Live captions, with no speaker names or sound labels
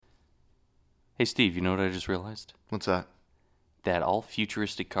Hey, Steve, you know what I just realized? What's that? That all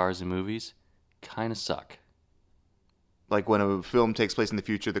futuristic cars in movies kind of suck. Like when a film takes place in the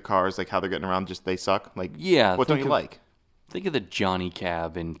future, the cars, like how they're getting around, just they suck? Like, Yeah. what don't you like? Think of the Johnny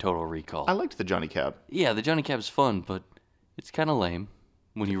Cab in Total Recall. I liked the Johnny Cab. Yeah, the Johnny Cab's fun, but it's kind of lame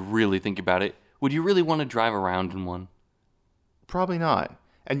when you really think about it. Would you really want to drive around in one? Probably not.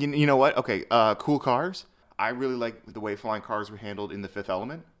 And you know what? Okay, cool cars. I really like the way flying cars were handled in The Fifth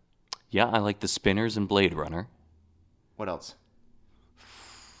Element. Yeah, I like the Spinners in Blade Runner. What else?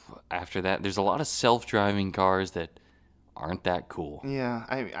 After that, there's a lot of self-driving cars that aren't that cool. Yeah,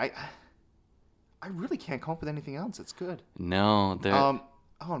 I really can't come up with anything else. It's good. No, they're...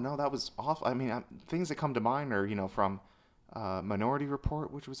 Oh no, that was awful. I mean, things that come to mind are, from Minority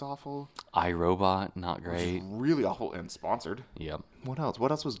Report, which was awful. iRobot, not great. Which was really awful and sponsored. Yep. What else?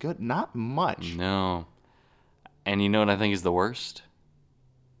 What else was good? Not much. No. And you know what I think is the worst?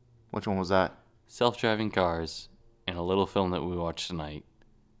 Which one was that? Self-driving cars in a little film that we watched tonight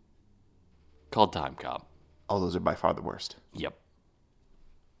called Time Cop. Oh, those are by far the worst. Yep.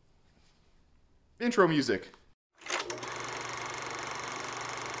 Intro music.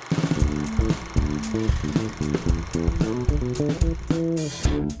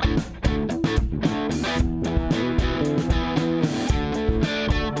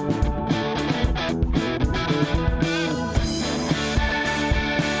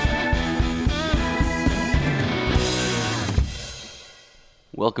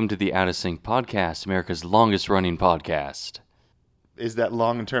 Welcome to the Out of Sync podcast, America's longest running podcast. Is that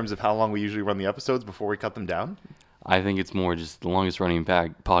long in terms of how long we usually run the episodes before we cut them down? I think it's more just the longest running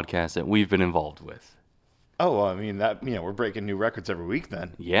podcast that we've been involved with. Oh, well, I mean, we're breaking new records every week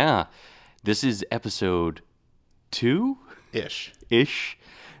then. Yeah. This is episode 2? Ish.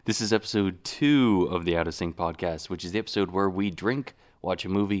 This is episode 2 of the Out of Sync podcast, which is the episode where we drink, watch a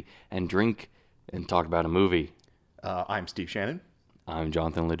movie, and drink and talk about a movie. I'm Steve Shannon. I'm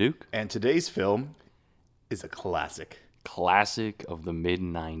Jonathan LeDuc. And today's film is a classic. Classic of the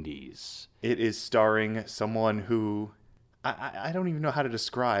mid-90s. It is starring someone who... I don't even know how to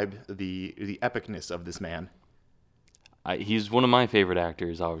describe the epicness of this man. He's one of my favorite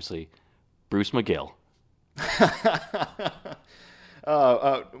actors, obviously. Bruce McGill.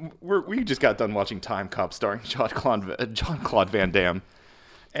 We just got done watching Time Cop starring Jean-Claude Van Damme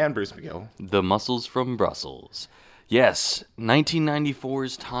and Bruce McGill. The Muscles from Brussels. Yes,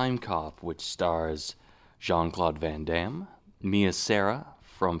 1994's Time Cop, which stars Jean-Claude Van Damme, Mia Sara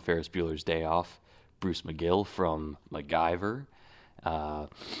from Ferris Bueller's Day Off, Bruce McGill from MacGyver,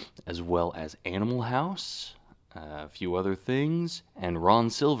 as well as Animal House, a few other things, and Ron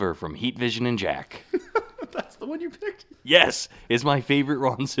Silver from Heat, Vision, and Jack. That's the one you picked? Yes, it's my favorite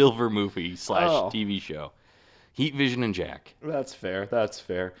Ron Silver movie / TV show. Heat, Vision, and Jack. That's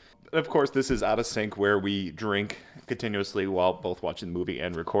fair. Of course, this is Out of Sync, where we drink continuously while both watching the movie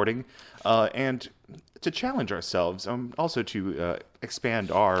and recording. And to challenge ourselves, also to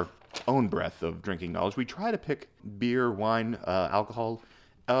expand our own breadth of drinking knowledge, we try to pick beer, wine, alcohol,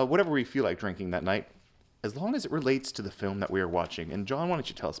 whatever we feel like drinking that night, as long as it relates to the film that we are watching. And John, why don't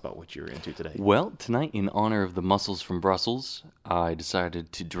you tell us about what you're into today? Well, tonight, in honor of the Muscles from Brussels, I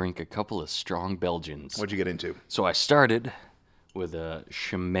decided to drink a couple of strong Belgians. What'd you get into? So I started with a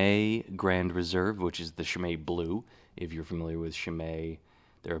Chimay Grand Reserve, which is the Chimay Blue. If you're familiar with Chimay,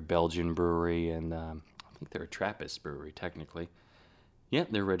 they're a Belgian brewery, and I think they're a Trappist brewery, technically. Yeah,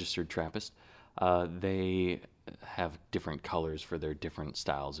 they're registered Trappist. They have different colors for their different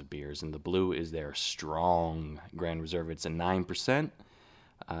styles of beers, and the blue is their strong Grand Reserve. It's a 9%.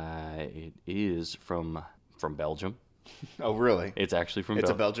 It is from Belgium. Oh, really? It's actually from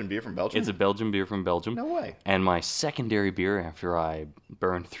Belgium. It's Belgium. a Belgian beer from Belgium? It's a Belgian beer from Belgium. No way. And my secondary beer after I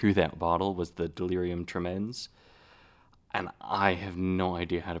burned through that bottle was the Delirium Tremens. And I have no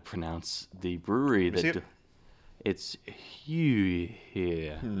idea how to pronounce the brewery. It's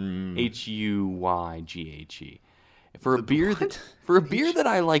Huyghe. For a beer that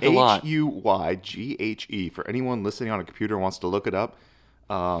I like a lot. Huyghe. For anyone listening on a computer who wants to look it up,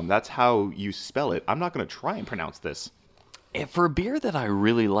 that's how you spell it. I'm not going to try and pronounce this. For a beer that I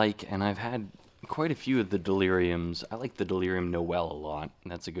really like, and I've had quite a few of the Deliriums. I like the Delirium Noel a lot.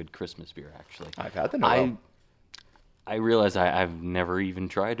 And that's a good Christmas beer, actually. I've had the Noel. I realize I've never even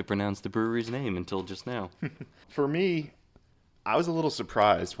tried to pronounce the brewery's name until just now. For me, I was a little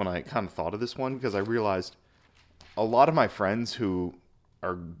surprised when I kind of thought of this one, because I realized a lot of my friends who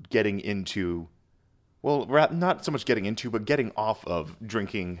are getting into, well, not so much getting into, but getting off of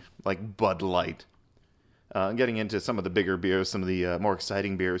drinking like Bud Light, getting into some of the bigger beers, some of the more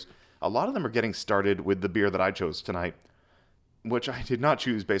exciting beers, a lot of them are getting started with the beer that I chose tonight. which I did not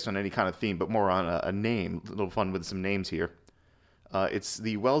choose based on any kind of theme, but more on a name. A little fun with some names here. It's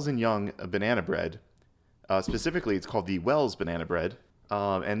the Wells and Young Banana Bread. Specifically, it's called the Wells Banana Bread.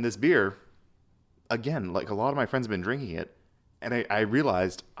 And this beer, again, like a lot of my friends have been drinking it, and I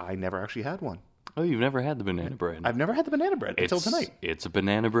realized I never actually had one. Oh, you've never had the banana bread? I've never had the banana bread until tonight. It's a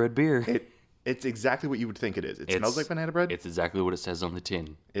banana bread beer. It's exactly what you would think it is. It smells like banana bread. It's exactly what it says on the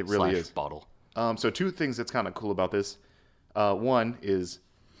tin. It really is. Bottle. So two things that's kind of cool about this. One is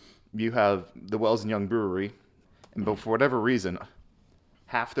you have the Wells and Young Brewery, but for whatever reason,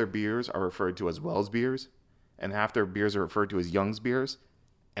 half their beers are referred to as Wells beers, and half their beers are referred to as Young's beers.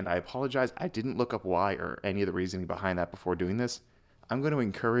 And I apologize, I didn't look up why or any of the reasoning behind that before doing this. I'm going to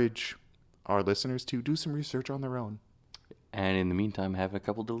encourage our listeners to do some research on their own. And in the meantime, have a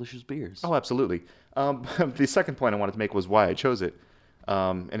couple delicious beers. Oh, absolutely. The second point I wanted to make was why I chose it.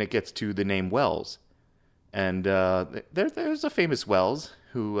 And it gets to the name Wells. And there's a famous Wells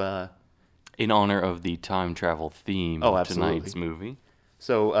who... in honor of the time travel theme of tonight's movie.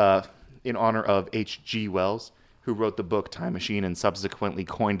 So, in honor of H.G. Wells, who wrote the book Time Machine and subsequently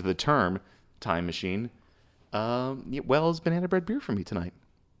coined the term Time Machine, Wells Banana Bread beer for me tonight.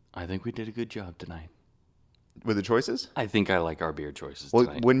 I think we did a good job tonight. With the choices? I think I like our beer choices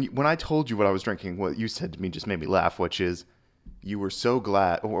tonight. When I told you what I was drinking, what you said to me just made me laugh, which is you were so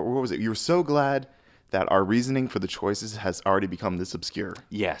glad, or what was it? You were so glad that our reasoning for the choices has already become this obscure.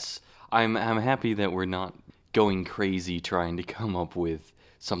 Yes. I'm happy that we're not going crazy trying to come up with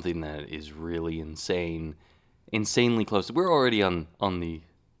something that is really insanely close. We're already on the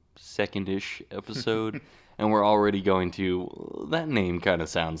second-ish episode, and we're already going to, that name kind of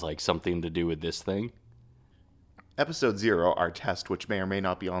sounds like something to do with this thing. Episode 0, our test, which may or may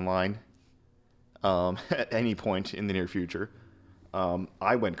not be online at any point in the near future,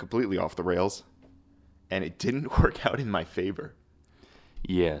 I went completely off the rails, and it didn't work out in my favor.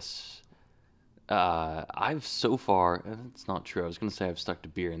 Yes. I've so far, that's not true. I was going to say I've stuck to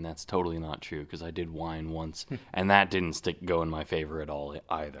beer, and that's totally not true, because I did wine once, and that didn't go in my favor at all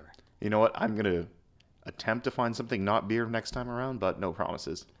either. You know what? I'm going to attempt to find something not beer next time around, but no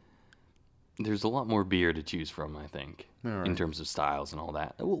promises. There's a lot more beer to choose from, I think, in terms of styles and all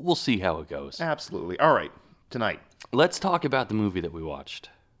that. We'll see how it goes. Absolutely. All right, tonight. Let's talk about the movie that we watched.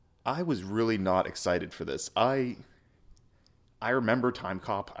 I was really not excited for this. I remember Time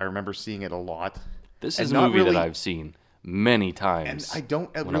Cop. I remember seeing it a lot. This is a movie that I've seen many times. And I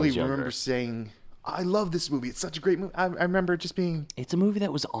don't really remember saying, I love this movie. It's such a great movie. I remember just being... It's a movie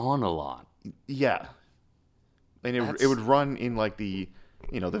that was on a lot. Yeah. And it would run in like the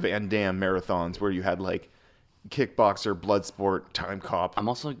Van Damme marathons where you had like Kickboxer, Bloodsport, Time Cop. I'm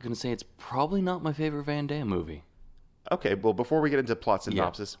also going to say it's probably not my favorite Van Damme movie. Okay, well, before we get into plot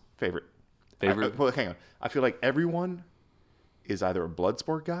synopsis, favorite? Well, hang on. I feel like everyone is either a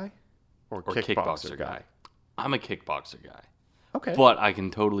Bloodsport guy or Kickboxer guy. I'm a Kickboxer guy. Okay. But I can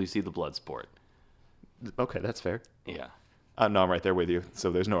totally see the Bloodsport. Okay, that's fair. Yeah. No, I'm right there with you,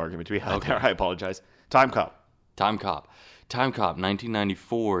 so there's no argument to be had there. I apologize. Time Cop.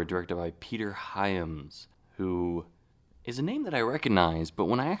 1994, directed by Peter Hyams, who is a name that I recognize, but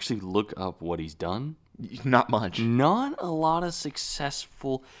when I actually look up what he's done... Not much. Not a lot of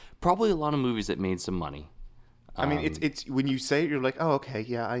successful... Probably a lot of movies that made some money. I mean, it's when you say it, you're like, oh, okay,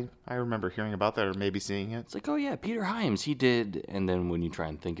 yeah, I remember hearing about that or maybe seeing it. It's like, oh, yeah, Peter Hyams, he did... And then when you try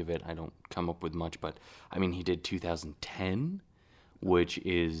and think of it, I don't come up with much, but, I mean, he did 2010, which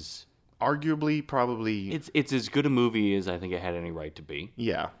is... Arguably, probably... It's as good a movie as I think it had any right to be.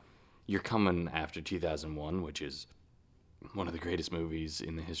 Yeah. You're coming after 2001, which is one of the greatest movies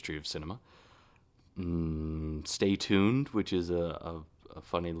in the history of cinema. Stay Tuned, which is a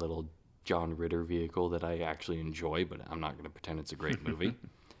funny little John Ritter vehicle that I actually enjoy, but I'm not going to pretend it's a great movie.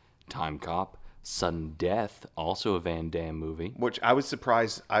 Time Cop. Sudden Death, also a Van Damme movie. Which I was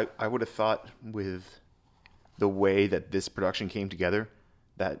surprised. I would have thought with the way that this production came together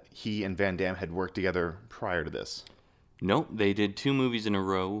that he and Van Damme had worked together prior to this. Nope, they did 2 movies in a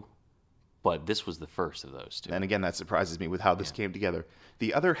row, but this was the first of those 2. And again, that surprises me with how this came together.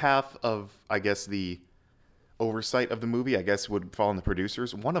 The other half of, I guess, the oversight of the movie, I guess, would fall on the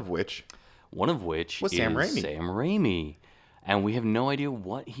producers, one of which was Sam Raimi. Sam Raimi. And we have no idea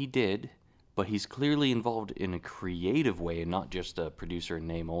what he did, but he's clearly involved in a creative way and not just a producer in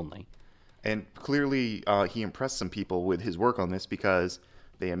name only. And clearly he impressed some people with his work on this because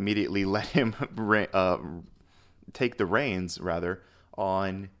they immediately let him take the reins, rather,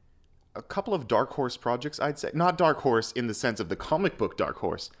 on a couple of Dark Horse projects, I'd say. Not Dark Horse in the sense of the comic book Dark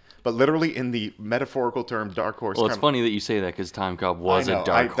Horse, but literally in the metaphorical term Dark Horse. Well, it's funny that you say that because Time Cop was a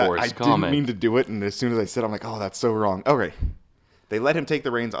Dark Horse comic. I didn't mean to do it, and as soon as I said it, I'm like, oh, that's so wrong. Okay. They let him take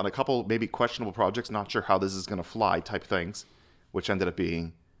the reins on a couple maybe questionable projects, not sure how this is going to fly type things, which ended up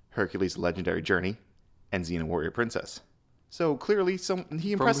being Hercules' Legendary Journey and Xena Warrior Princess. So clearly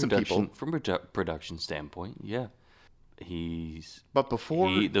he impressed some people. From a production standpoint, yeah. But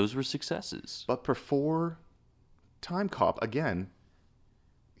before those were successes. But before Time Cop, again,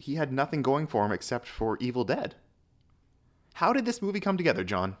 he had nothing going for him except for Evil Dead. How did this movie come together,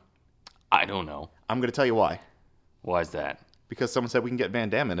 John? I don't know. I'm going to tell you why. Why is that? Because someone said we can get Van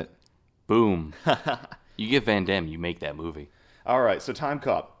Damme in it. Boom. You get Van Damme, you make that movie. All right, so Time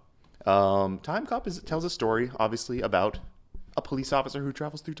Cop. Time Cop tells a story, obviously, about a police officer who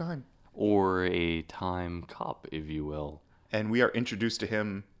travels through time. Or a time cop, if you will. And we are introduced to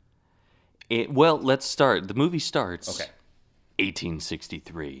him. Well, let's start. The movie starts. Okay.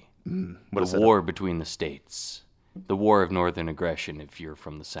 1863. What is The that? war between the states. The War of Northern Aggression, if you're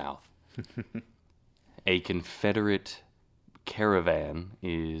from the South. A Confederate caravan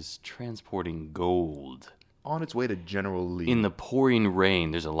is transporting gold On its way to General Lee. in the pouring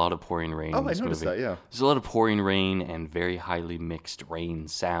rain. There's a lot of pouring rain in this I noticed movie. that, yeah. There's a lot of pouring rain and very highly mixed rain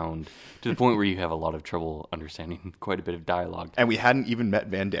sound to the point where you have a lot of trouble understanding quite a bit of dialogue. And we hadn't even met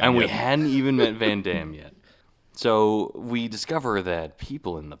Van Damme And yet. we hadn't even met Van Damme yet. So we discover that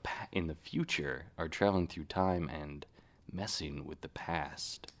people in the future are traveling through time and messing with the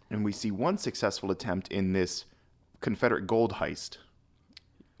past. And we see one successful attempt in this Confederate gold heist.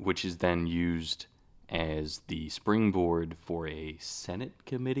 Which is then used as the springboard for a Senate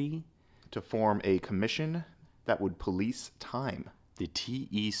committee, To form a commission that would police time. the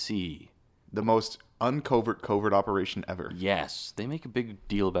TEC. The most covert operation ever. Yes, they make a big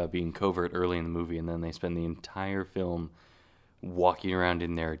deal about being covert early in the movie, and then they spend the entire film walking around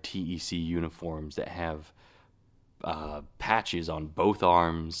in their TEC uniforms that have patches on both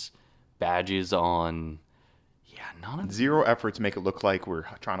arms, badges on. Yeah, none of Zero effort to make it look like we're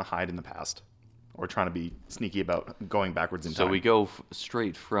trying to hide in the past. Or trying to be sneaky about going backwards in So time. we go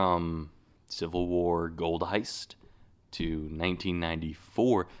straight from Civil War gold heist to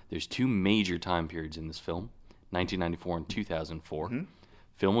 1994. There's two major time periods in this film, 1994 and 2004. Mm-hmm.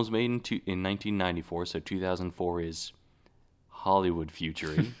 Film was made in 1994, so 2004 is Hollywood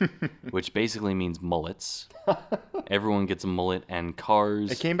futury, which basically means mullets. Everyone gets a mullet and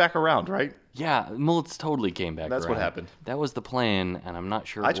cars. It came back around, right? Yeah, mullets totally came back That's what around. happened. That was the plan, and I'm not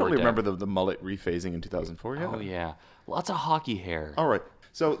sure it I totally worked out. remember the mullet rephasing in 2004. Yeah. Oh, yeah. Lots of hockey hair. All right.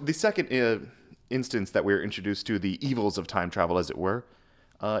 So the second instance that we're introduced to the evils of time travel, as it were,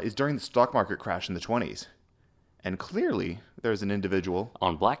 is during the stock market crash in the 20s. And clearly, there's an individual,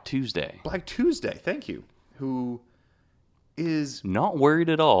 On Black Tuesday. Black Tuesday, thank you, who is Not worried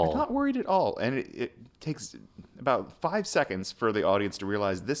at all. not worried at all. And it takes about 5 seconds for the audience to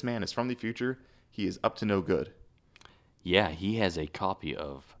realize this man is from the future. He is up to no good. Yeah, he has a copy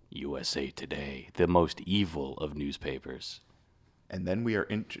of USA Today, the most evil of newspapers. And then we are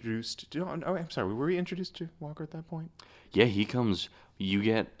introduced to... Oh, I'm sorry. Were we introduced to Walker at that point? Yeah, he comes. You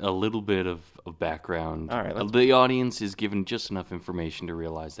get a little bit of background. All right, let's- The audience is given just enough information to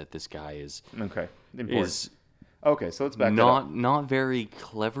realize that this guy is Okay. Important. is Okay, so let's back that up. not very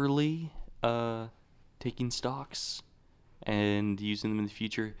cleverly taking stocks and using them in the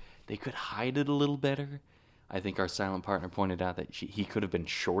future. They could hide it a little better. I think our silent partner pointed out that he could have been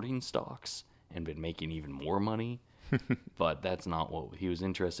shorting stocks and been making even more money, but that's not what he was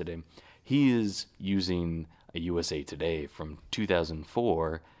interested in. He is using a USA Today from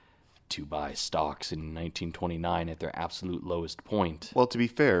 2004 to buy stocks in 1929 at their absolute lowest point. Well, to be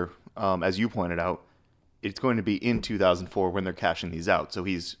fair, as you pointed out, it's going to be in 2004 when they're cashing these out. So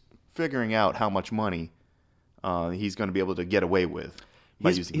he's figuring out how much money he's going to be able to get away with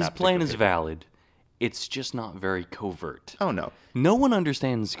by using His that plan particular is paper. valid. It's just not very covert. Oh, no. No one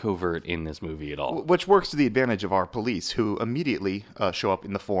understands covert in this movie at all. Which works to the advantage of our police, who immediately show up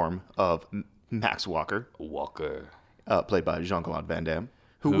in the form of Max Walker, Walker. played by Jean-Claude Van Damme,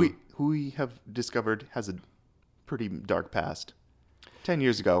 who we have discovered has a pretty dark past. 10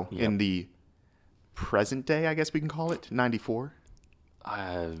 years ago, in the present day, I guess we can call it, 94?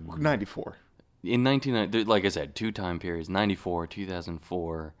 94. In 1990, like I said, two time periods, 94,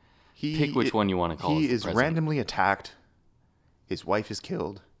 2004. Pick which one you want to call He as the is present. randomly attacked. His wife is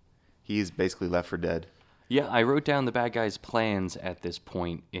killed. He is basically left for dead. Yeah, I wrote down the bad guys' plans at this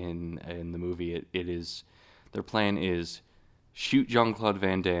point in the movie. Their plan is shoot Jean-Claude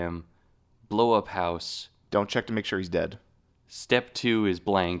Van Damme, blow up house. Don't check to make sure he's dead. Step 2 is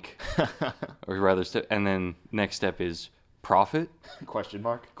blank, or rather, and then next step is profit? Question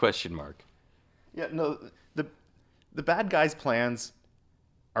mark? Question mark. Yeah, no. The bad guys' plans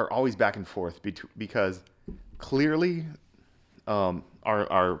are always back and forth because clearly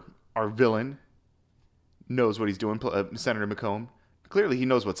our villain knows what he's doing, Senator McComb. Clearly, he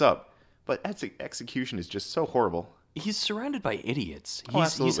knows what's up, but execution is just so horrible. He's surrounded by idiots. Oh, He's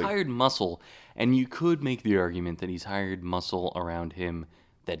absolutely. hired muscle, and you could make the argument that he's hired muscle around him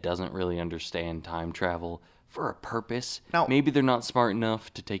that doesn't really understand time travel for a purpose. Now- Maybe they're not smart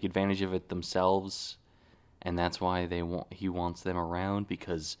enough to take advantage of it themselves, and that's why he wants them around,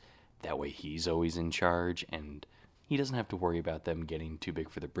 because that way he's always in charge, and he doesn't have to worry about them getting too big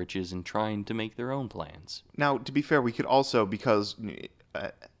for the britches and trying to make their own plans. Now, to be fair, we could also, because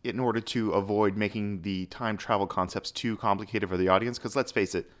in order to avoid making the time travel concepts too complicated for the audience, because let's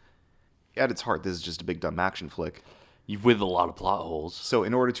face it, at its heart, this is just a big dumb action flick. With a lot of plot holes. So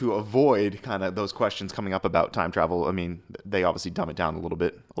in order to avoid kind of those questions coming up about time travel, I mean, they obviously dumb it down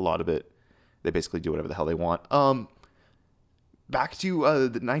a lot of it. They basically do whatever the hell they want. Back to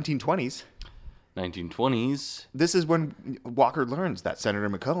the 1920s. 1920s. This is when Walker learns that Senator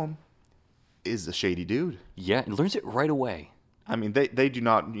McComb is a shady dude. Yeah, he learns it right away. I mean, they do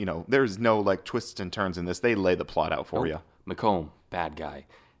not, there's no like twists and turns in this. They lay the plot out for you. McComb, bad guy.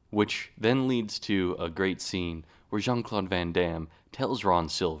 Which then leads to a great scene where Jean-Claude Van Damme tells Ron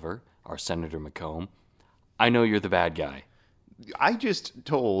Silver, our Senator McComb, I know you're the bad guy. I just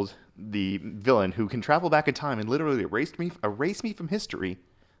told the villain who can travel back in time and literally erase me from history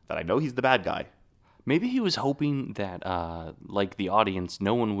that I know he's the bad guy. Maybe he was hoping that, like the audience,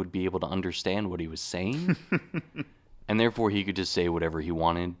 no one would be able to understand what he was saying. And therefore he could just say whatever he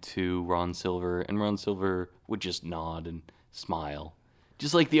wanted to Ron Silver, and Ron Silver would just nod and smile,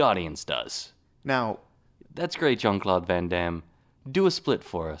 just like the audience does. Now, That's great, Jean-Claude Van Damme. Do a split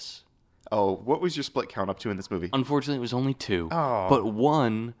for us. what was your split count up to in this movie? Unfortunately, it was only 2. Oh. But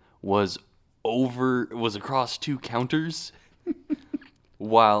one was across 2 counters,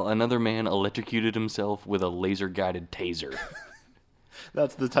 while another man electrocuted himself with a laser-guided taser.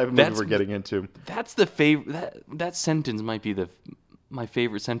 That's the type of movie That's- we're getting into. That's the favorite. That sentence might be my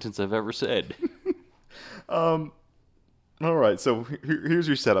favorite sentence I've ever said. All right, so here's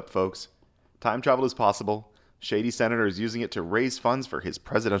your setup, folks. Time travel is possible. Shady Senator is using it to raise funds for his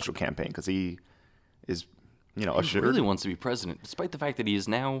presidential campaign because he is, He assured, really wants to be president, despite the fact that he is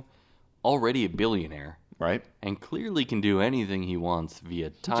now already a billionaire right? and clearly can do anything he wants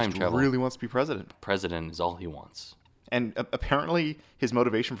via time Just travel. really wants to be president. President is all he wants. And apparently his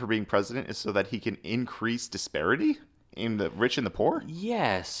motivation for being president is so that he can increase disparity in the rich and the poor?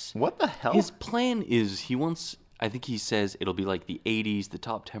 Yes. What the hell? His plan is I think he says it'll be like the 80s, the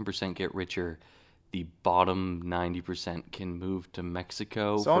top 10% get richer, the bottom 90% can move to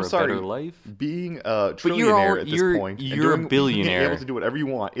Mexico So for I'm a sorry, better life. being a you're trillionaire at this you're- point, and you're a being billionaire. able to do whatever you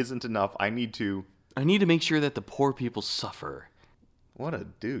want isn't enough. I need to... I need to make sure that the poor people suffer. What a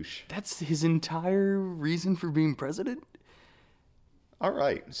douche. That's his entire reason for being president? All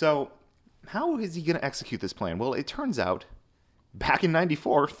right, so how is he going to execute this plan? Well, it turns out, back in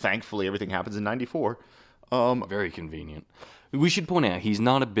 94, thankfully everything happens in 94, Very convenient. We should point out he's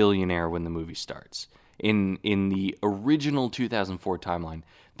not a billionaire when the movie starts. In the original 2004 timeline,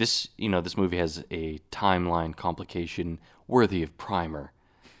 this movie has a timeline complication worthy of Primer.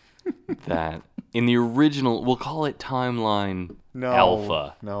 That in the original, we'll call it timeline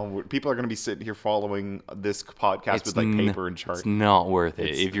alpha. No, people are going to be sitting here following this podcast with like paper and chart. It's not worth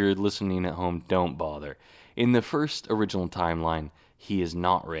it. If you're listening at home, don't bother. In the first original timeline, he is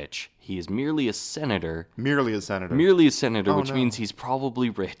not rich. He is merely a senator. Merely a senator. Which no. means he's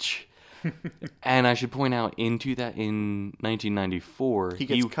probably rich. And I should point out, in 1994, he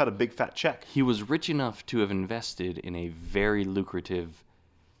gets cut a big fat check. he was rich enough to have invested in a very lucrative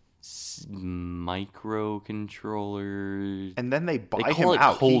microcontroller. And then they buy call him it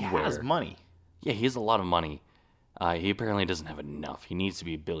out. He coldware. has money. Yeah, he has a lot of money. He apparently doesn't have enough. He needs to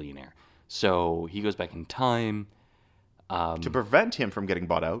be a billionaire. So he goes back in time To prevent him from getting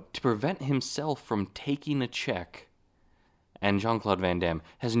bought out. to prevent himself from taking a check. And Jean-Claude Van Damme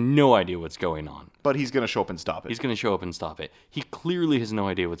has no idea what's going on. But he's going to show up and stop it. He's going to show up and stop it. He clearly has no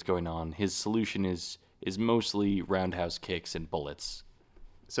idea what's going on. His solution is mostly roundhouse kicks and bullets.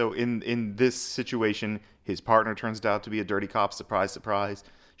 So in this situation, his partner turns out to be a dirty cop. Surprise, surprise.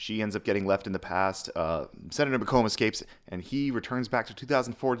 She ends up getting left in the past. Senator McComb escapes, and he returns back to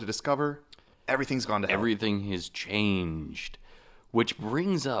 2004 to discover everything's gone to hell. Everything has changed. Which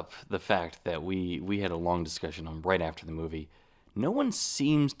brings up the fact that we had a long discussion on right after the movie. No one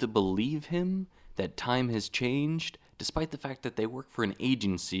seems to believe him that time has changed, despite the fact that they work for an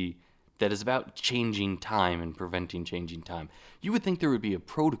agency that is about changing time and preventing changing time. You would think there would be a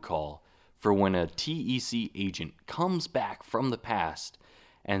protocol for when a TEC agent comes back from the past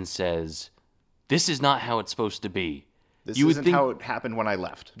and says, "This is not how it's supposed to be." This You would isn't think- how it happened when I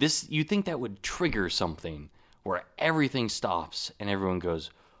left. You think that would trigger something where everything stops and everyone goes,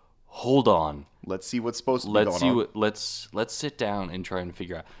 "Hold on, Let's see what's supposed to be let's going see on. what let's sit down and try and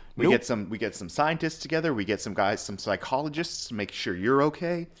figure out." We get some scientists together. We get some guys, some psychologists to make sure you're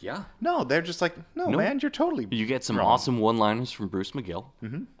okay. Yeah. No, they're just like, no, man, you're totally. You get some wrong. awesome one-liners from Bruce McGill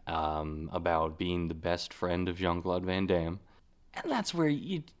about being the best friend of Jean-Claude Van Damme. And that's where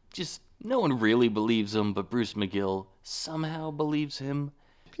no one really believes him, but Bruce McGill somehow believes him.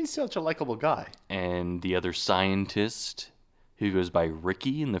 He's such a likable guy. And the other scientist, who goes by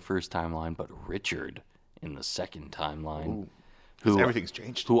Ricky in the first timeline, but Richard in the second timeline. Because everything's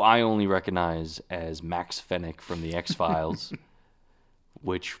changed. Who I only recognize as Max Fennick from the X-Files,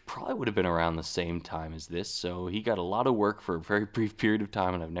 which probably would have been around the same time as this. So he got a lot of work for a very brief period of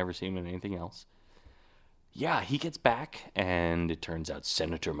time, and I've never seen him in anything else. Yeah, he gets back, and it turns out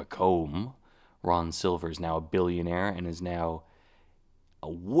Senator McComb, Ron Silver, is now a billionaire and is now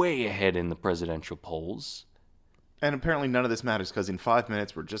way ahead in the presidential polls. And apparently none of this matters because in 5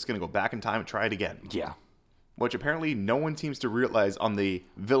 minutes we're just going to go back in time and try it again. Yeah. Which apparently no one seems to realize on the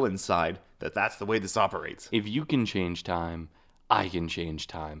villain side that that's the way this operates. If you can change time, I can change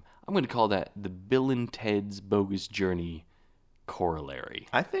time. I'm going to call that the Bill and Ted's Bogus Journey corollary.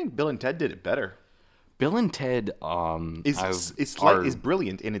 I think Bill and Ted did it better. Bill and Ted is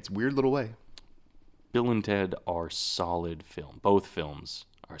brilliant in its weird little way. Bill and Ted are solid film. Both films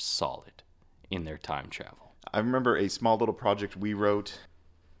are solid in their time travel. I remember a small little project we wrote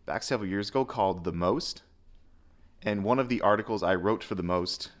back several years ago called The Most. And one of the articles I wrote for The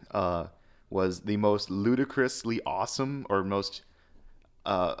Most was the most ludicrously awesome or most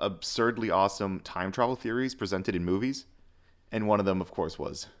absurdly awesome time travel theories presented in movies. And one of them, of course,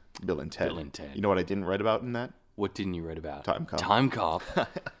 was Bill and Ted. Bill and Ted. You know what I didn't write about in that? What didn't you write about? Time Cop. Time Cop.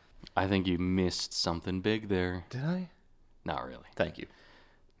 I think you missed something big there. Did I? Not really. Thank you.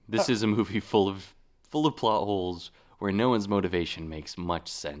 This is a movie full of plot holes where no one's motivation makes much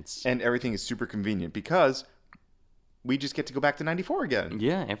sense. And everything is super convenient because we just get to go back to 94 again.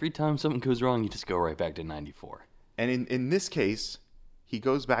 Yeah, every time something goes wrong, you just go right back to 94. And in this case, he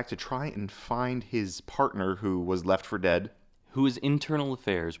goes back to try and find his partner who was left for dead. Who is internal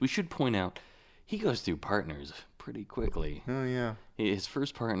affairs. We should point out, he goes through partners pretty quickly. Oh, yeah. His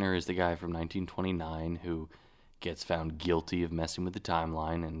first partner is the guy from 1929 who gets found guilty of messing with the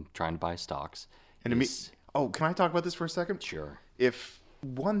timeline and trying to buy stocks. And can I talk about this for a second? Sure. If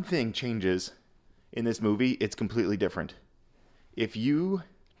one thing changes in this movie, it's completely different. If you,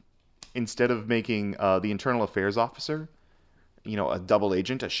 instead of making the internal affairs officer, a double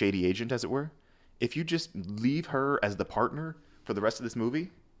agent, a shady agent, as it were, if you just leave her as the partner for the rest of this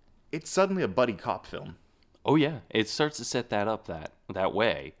movie, it's suddenly a buddy cop film. Oh yeah, it starts to set that up that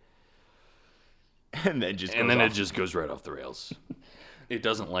way, And then it just goes right off the rails. It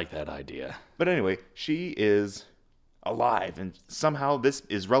doesn't like that idea. But anyway, she is alive, and somehow this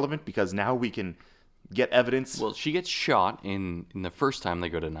is relevant because now we can get evidence. Well, she gets shot in the first time they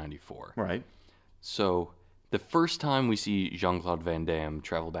go to 94. Right. So the first time we see Jean-Claude Van Damme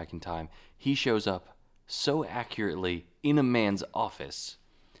travel back in time, he shows up so accurately in a man's office.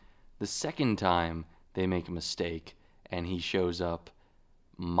 The second time, they make a mistake, and he shows up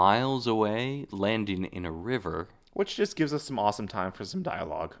miles away, landing in a river. Which just gives us some awesome time for some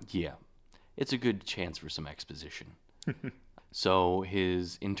dialogue. Yeah, it's a good chance for some exposition. So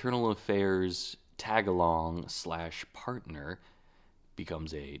his internal affairs tag-along / partner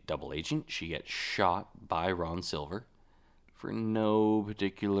becomes a double agent. She gets shot by Ron Silver for no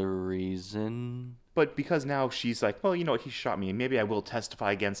particular reason. But because now she's like, well, you know what, he shot me, and maybe I will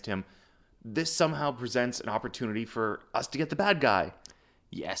testify against him. This somehow presents an opportunity for us to get the bad guy.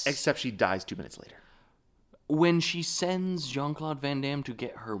 Yes. Except she dies 2 minutes later. When she sends Jean-Claude Van Damme to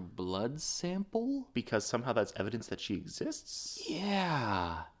get her blood sample? Because somehow that's evidence that she exists?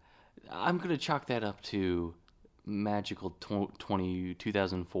 Yeah. I'm going to chalk that up to magical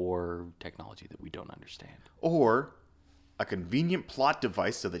 2004 technology that we don't understand. Or a convenient plot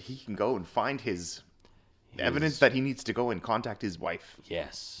device so that he can go and find his evidence that he needs to go and contact his wife.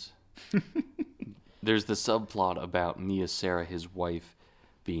 Yes. There's the subplot about Mia Sara, his wife,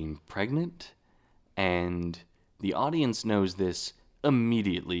 being pregnant, and the audience knows this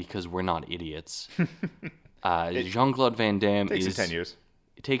immediately because we're not idiots. Jean-Claude Van Damme Takes him 10 years.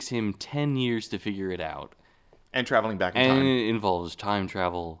 It takes him 10 years to figure it out. And traveling back in And time. it involves time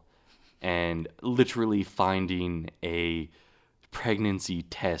travel and literally finding a pregnancy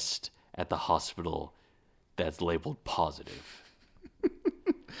test at the hospital that's labeled positive.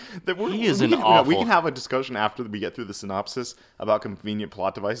 He is we an can, awful... We can have a discussion after we get through the synopsis about convenient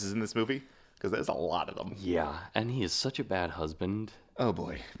plot devices in this movie. because there's a lot of them. Yeah, and he is such a bad husband. Oh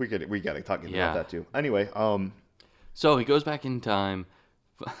boy, we got to talk Yeah. about that too. Anyway, So he goes back in time,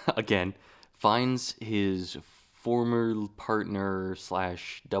 again, finds his former partner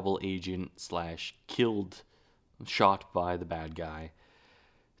 / double agent / killed, shot by the bad guy,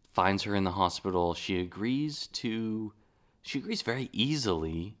 finds her in the hospital. She agrees very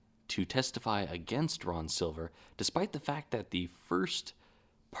easily to testify against Ron Silver, despite the fact that the first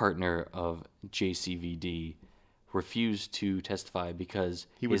partner of JCVD refused to testify because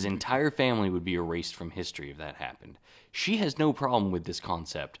his entire family would be erased from history if that happened. She has no problem with this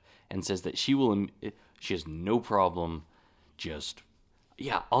concept and says that she has no problem just,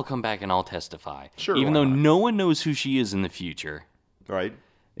 yeah, I'll come back and I'll testify. Sure, Even why though not? no one knows who she is in the future. right.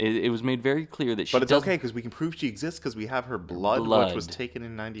 It was made very clear that she But it's doesn't... okay because we can prove she exists because we have her blood, which was taken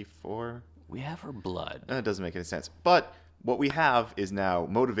in '94. We have her blood. It doesn't make any sense. But what we have is now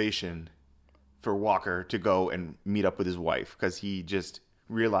motivation for Walker to go and meet up with his wife because he just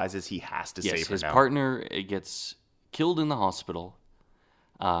realizes he has to Yes, save her his now. partner gets killed in the hospital.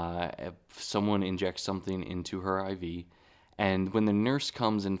 Someone injects something into her IV. And when the nurse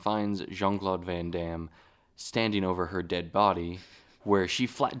comes and finds Jean-Claude Van Damme standing over her dead body, where she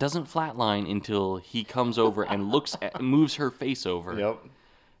doesn't flatline until he comes over and moves her face over.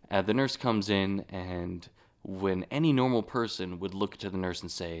 Yep. The nurse comes in, and when any normal person would look to the nurse and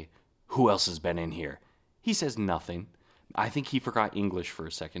say, "Who else has been in here?" he says nothing. I think he forgot English for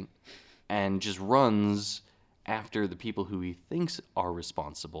a second, and just runs after the people who he thinks are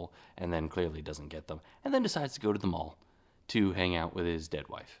responsible, and then clearly doesn't get them, and then decides to go to the mall to hang out with his dead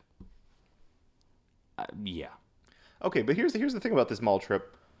wife. Yeah. Okay, but here's the thing about this mall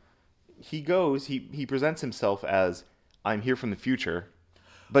trip. He goes, he presents himself as, I'm here from the future,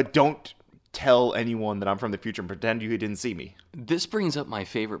 but don't tell anyone that I'm from the future and pretend you didn't see me. This brings up my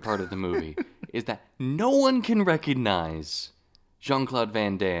favorite part of the movie, is that no one can recognize Jean-Claude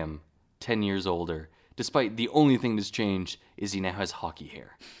Van Damme, 10 years older, despite the only thing that's changed is he now has hockey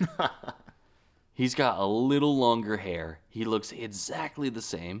hair. He's got a little longer hair. He looks exactly the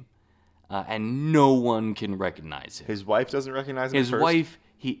same, and no one can recognize him. His wife doesn't recognize him His at first. wife,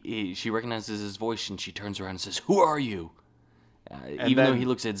 she recognizes his voice, and she turns around and says, "Who are you?" Even though then- he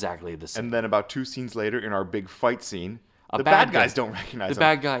looks exactly the same. And then about 2 scenes later, in our big fight scene, the bad bad guy- guys don't recognize The him.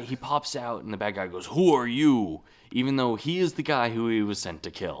 bad guy, he pops out, and the bad guy goes, "Who are you?" Even though he is the guy who he was sent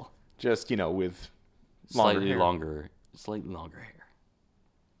to kill. Just, with Slightly hair. longer hair.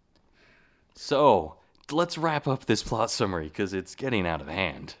 So, let's wrap up this plot summary, because it's getting out of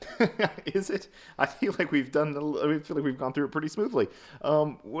hand. Is it? I feel like we've gone through it pretty smoothly.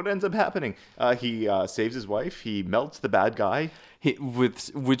 What ends up happening? He saves his wife. He melts the bad guy.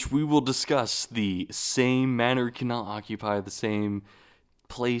 With which we will discuss, the same manor cannot occupy the same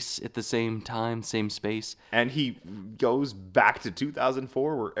place at the same time, same space. And he goes back to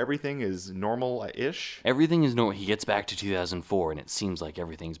 2004 where everything is normal-ish. Everything is normal. He gets back to 2004, and it seems like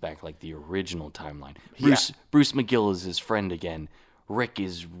everything's back like the original timeline. Yeah. Bruce McGill is his friend again. Rick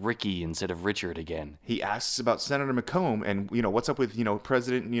is Ricky instead of Richard again. He asks about Senator McComb and, what's up with,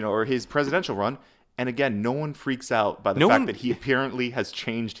 president, or his presidential run. And again, no one freaks out by the fact that he apparently has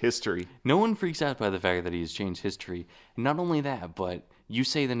changed history. No one freaks out by the fact that he has changed history. And not only that, but you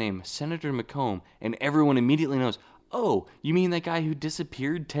say the name Senator McComb, and everyone immediately knows, "Oh, you mean that guy who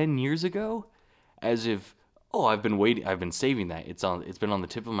disappeared 10 years ago?" As if, "Oh, I've been saving that. It's been on the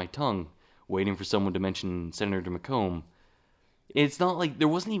tip of my tongue, waiting for someone to mention Senator McComb." It's not like there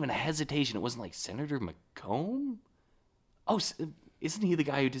wasn't even a hesitation. It wasn't like, "Senator McComb? Oh, isn't he the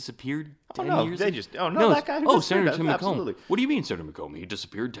guy who disappeared 10 years ago?" that guy who disappeared, Senator McComb. absolutely. What do you mean, Senator McComb? He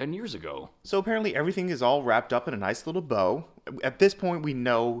disappeared 10 years ago. So apparently everything is all wrapped up in a nice little bow. At this point, we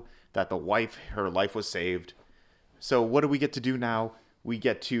know that her life was saved. So what do we get to do now? We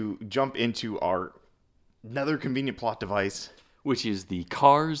get to jump into another convenient plot device Which is the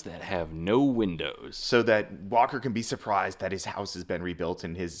cars that have no windows. so that Walker can be surprised that his house has been rebuilt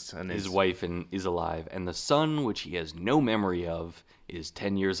and his Wife is alive, and the son, which he has no memory of, is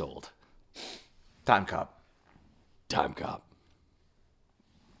 10 years old. Time Cop. Time Cop.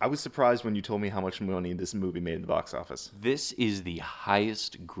 I was surprised when you told me how much money this movie made in the box office. This is the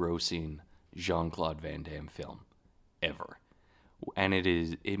highest grossing Jean-Claude Van Damme film ever. And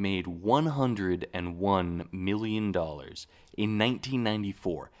it made $101 million in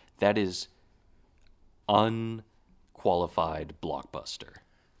 1994. That is unqualified blockbuster.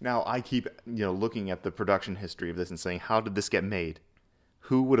 Now, I keep, looking at the production history of this and saying, how did this get made?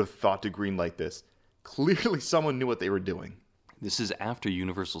 Who would have thought to greenlight this? Clearly someone knew what they were doing. This is after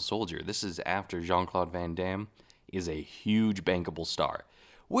Universal Soldier. This is after Jean-Claude Van Damme is a huge bankable star.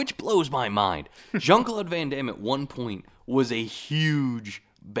 which blows my mind. Jean-Claude Van Damme at one point was a huge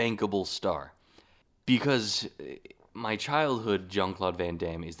bankable star because my childhood Jean-Claude Van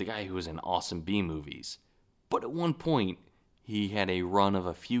Damme is the guy who was in awesome B movies. But at one point, he had a run of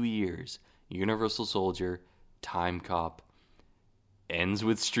a few years. Universal Soldier, Time Cop, ends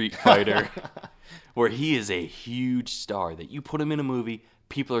with Street Fighter, where he is a huge star that you put him in a movie,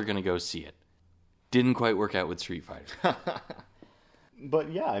 people are going to go see it. Didn't quite work out with Street Fighter.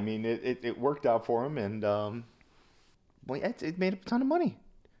 But yeah, I mean, it worked out for him, and it made a ton of money.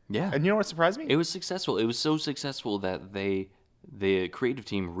 Yeah. And you know what surprised me? It was successful. It was so successful that the creative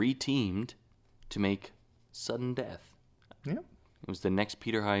team reteamed to make Sudden Death. Yeah. It was the next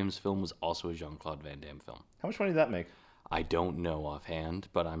Peter Hyams film, was also a Jean-Claude Van Damme film. How much money did that make? I don't know offhand,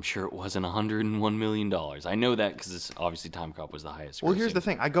 but I'm sure it wasn't $101 million. I know that because obviously Time Cop was the highest. Well, here's the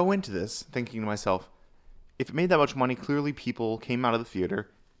thing. I go into this thinking to myself, if it made that much money, clearly people came out of the theater.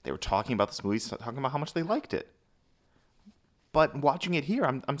 They were talking about this movie, talking about how much they liked it. But watching it here,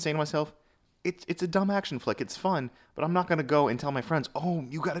 I'm saying to myself, it's a dumb action flick. It's fun, but I'm not going to go and tell my friends, oh,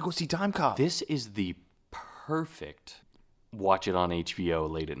 you got to go see Time Cop. This is the perfect watch it on HBO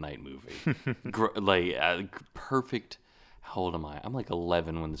late at night movie. Perfect. How old am I? I'm like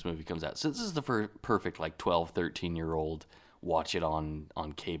 11 when this movie comes out. So this is the perfect 12, 13-year-old watch it on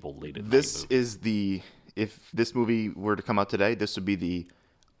cable late at night This movie. is if this movie were to come out today, this would be the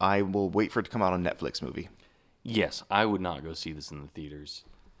I will wait for it to come out on Netflix movie. Yes, I would not go see this in the theaters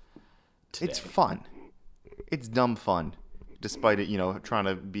today. It's fun. It's dumb fun. Despite it, trying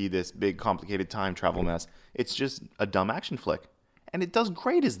to be this big, complicated time travel mess. It's just a dumb action flick. And it does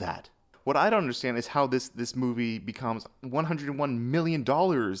great as that. What I don't understand is how this movie becomes $101 million.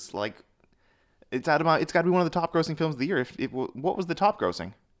 It's got to be one of the top grossing films of the year. What was the top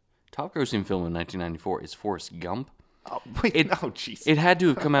grossing? Top grossing film in 1994 is Forrest Gump. Oh, wait, no, jeez. It had to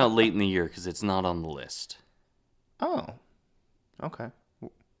have come out late in the year because it's not on the list. Oh, okay.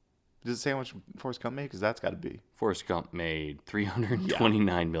 Does it say how much Forrest Gump made? Because that's got to be. Forrest Gump made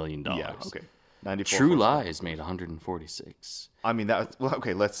 $329 million. Yeah, okay. 94. True Lies made 146. I mean,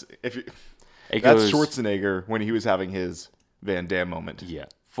 okay, that's It that's goes- Schwarzenegger when he was having his Van Damme moment. Yeah.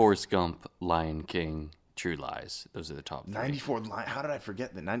 Forrest Gump, Lion King, True Lies. Those are the top three. 94 Lion. How did I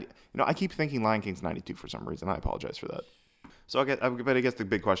forget the 90? I keep thinking Lion King's 92 for some reason. I apologize for that. So I guess the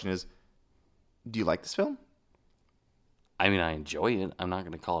big question is, do you like this film? I mean, I enjoy it. I'm not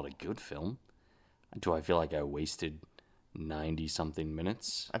going to call it a good film. Do I feel like I wasted 90-something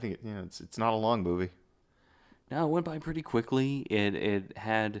minutes? I think it's not a long movie. No, it went by pretty quickly. It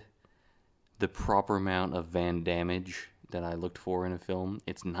had the proper amount of Van Damage that I looked for in a film.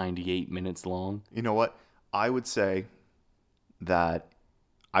 It's 98 minutes long. You know what? I would say that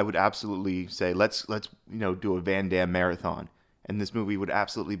I would absolutely say let's do a Van Damme marathon, and this movie would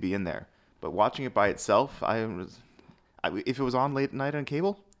absolutely be in there. But watching it by itself, if it was on late at night on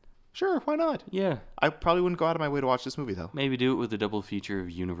cable, sure, why not? Yeah. I probably wouldn't go out of my way to watch this movie, though. Maybe do it with a double feature of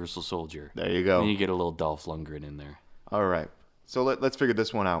Universal Soldier. There you go. And you get a little Dolph Lundgren in there. All right. So let's figure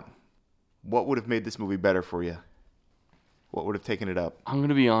this one out. What would have made this movie better for you? What would have taken it up? I'm going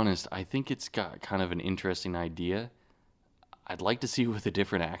to be honest. I think it's got kind of an interesting idea. I'd like to see it with a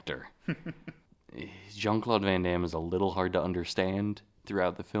different actor. Jean-Claude Van Damme is a little hard to understand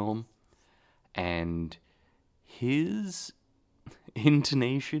throughout the film. And his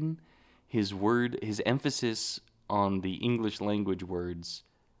intonation, his emphasis on the English language words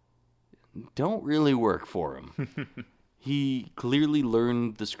don't really work for him. He clearly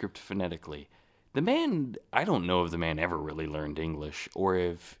learned the script phonetically. I don't know if the man ever really learned English or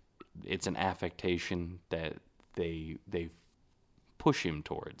if it's an affectation that they push him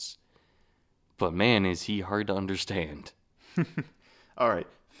towards. But man, is he hard to understand. All right.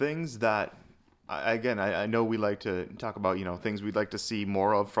 Things that, I know we like to talk about, things we'd like to see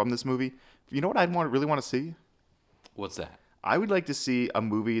more of from this movie. You know what I'd really want to see? What's that? I would like to see a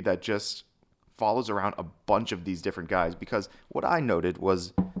movie that just follows around a bunch of these different guys, because what I noted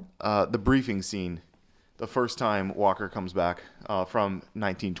was the briefing scene, the first time Walker comes back from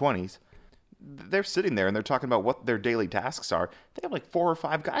 1920s. They're sitting there and they're talking about what their daily tasks are. They have like 4 or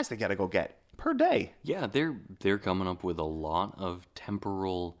 5 guys they got to go get per day. Yeah, they're coming up with a lot of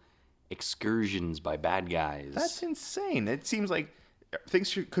temporal excursions by bad guys. That's insane. It seems like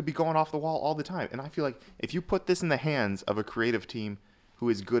things could be going off the wall all the time. And I feel like if you put this in the hands of a creative team who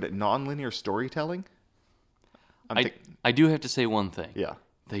is good at nonlinear storytelling, I do have to say one thing. Yeah.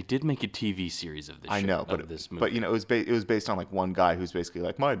 They did make a TV series of this. I know, but this movie. But it was based on like one guy who's basically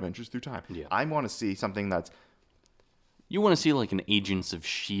like my adventures through time. Yeah. I want to see something that's You want to see like an Agents of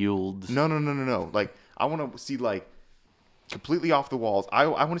S.H.I.E.L.D. no. Like I want to see like completely off the walls. I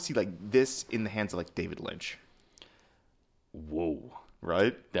want to see like this in the hands of like David Lynch, Whoa.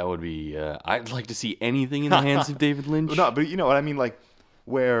 right? That would be. I'd like to see anything in the hands of David Lynch. No, but you know what I mean, like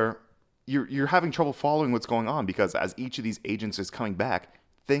where you're having trouble following what's going on because as each of these agents is coming back,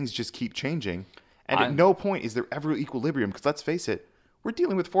 things just keep changing, and at no point is there ever equilibrium. Because let's face it, we're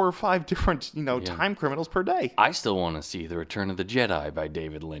dealing with 4 or 5 different time criminals per day. I still want to see The Return of the Jedi by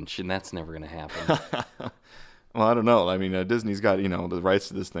David Lynch, and that's never going to happen. Well, I don't know. I mean, Disney's got the rights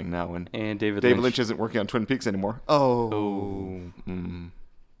to this thing now, and David Lynch isn't working on Twin Peaks anymore.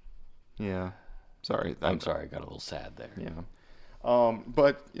 Yeah. Sorry. I'm sorry, I got a little sad there. Yeah.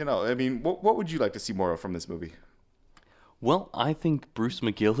 But I mean, what would you like to see more of from this movie? Well, I think Bruce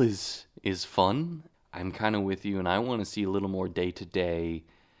McGill is fun. I'm kind of with you, and I want to see a little more day to day.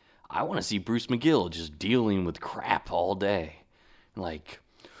 I want to see Bruce McGill just dealing with crap all day, like.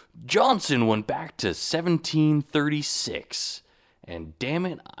 Johnson went back to 1736, and damn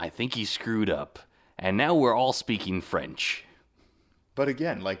it, I think he screwed up. And now we're all speaking French. But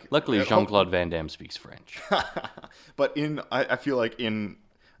again, like... Luckily, Jean-Claude Van Damme speaks French. But I feel like in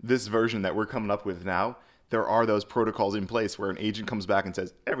this version that we're coming up with now, there are those protocols in place where an agent comes back and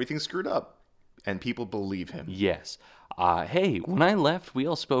says, everything's screwed up. And people believe him. Yes. Hey, when I left, we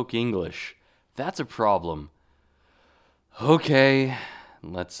all spoke English. That's a problem. Okay...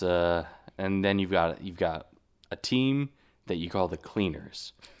 Let's and then you've got a team that you call the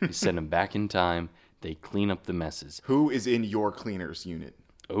cleaners. You send them back in time. They clean up the messes. Who is in your cleaners unit?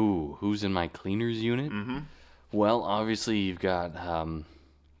 Oh, who's in my cleaners unit? Mm-hmm. Well, obviously you've got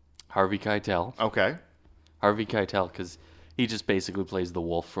Harvey Keitel. Okay. Harvey Keitel, because he just basically plays the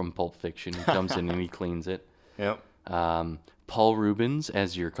wolf from Pulp Fiction. He comes in and he cleans it. Yep. Paul Rubens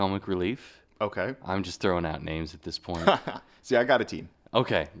as your comic relief. Okay. I'm just throwing out names at this point. See, I got a team.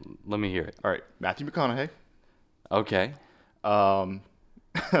 Okay, let me hear it. All right, Matthew McConaughey. Okay.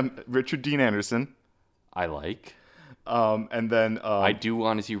 Richard Dean Anderson. I like. And then... I do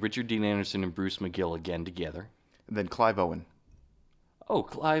want to see Richard Dean Anderson and Bruce McGill again together. And then Clive Owen. Oh,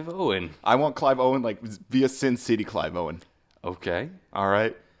 Clive Owen. I want Clive Owen like via Sin City Clive Owen. Okay. All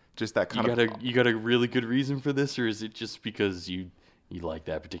right. Just that kind of... You got a really good reason for this, or is it just because you like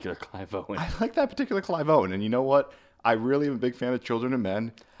that particular Clive Owen? I like that particular Clive Owen, and you know what? I really am a big fan of Children of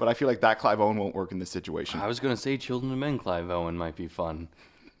Men, but I feel like that Clive Owen won't work in this situation. I was going to say Children of Men Clive Owen might be fun.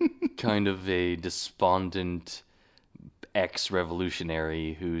 Kind of a despondent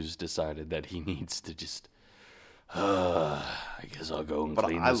ex-revolutionary who's decided that he needs to just... I guess I'll go and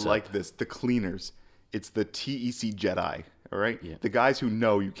clean this up. But I like this. The cleaners. It's the TEC Jedi, all right? Yeah. The guys who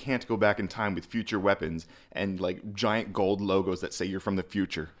know you can't go back in time with future weapons and like giant gold logos that say you're from the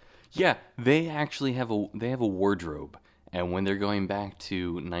future. Yeah, they actually have a wardrobe, and when they're going back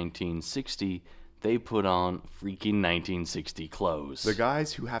to 1960, they put on freaking 1960 clothes. The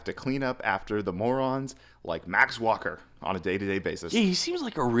guys who have to clean up after the morons like Max Walker on a day-to-day basis. Yeah, he seems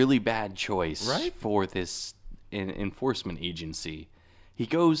like a really bad choice Right? for this enforcement agency. He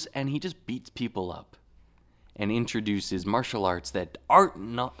goes and he just beats people up and introduces martial arts that are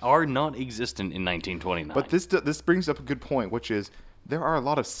not existent in 1929. But this brings up a good point, which is there are a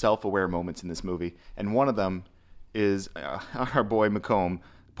lot of self-aware moments in this movie, and one of them is our boy McComb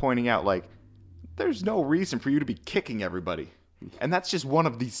pointing out, like, there's no reason for you to be kicking everybody. And that's just one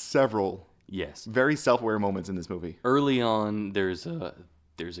of these several very self-aware moments in this movie. Early on, there's a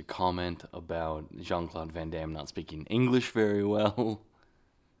comment about Jean-Claude Van Damme not speaking English very well.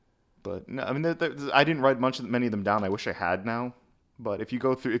 But no, I mean, I didn't write many of them down. I wish I had now. But if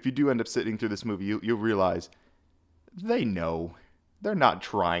you do end up sitting through this movie, you'll realize they know. They're not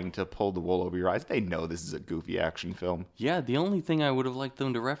trying to pull the wool over your eyes. They know this is a goofy action film. Yeah, the only thing I would have liked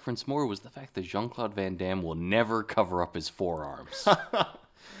them to reference more was the fact that Jean-Claude Van Damme will never cover up his forearms.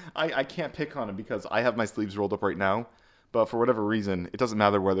 I can't pick on him because I have my sleeves rolled up right now. But for whatever reason, it doesn't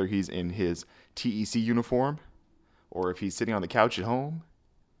matter whether he's in his TEC uniform or if he's sitting on the couch at home.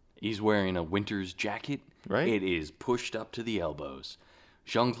 He's wearing a winter's jacket. Right. It is pushed up to the elbows.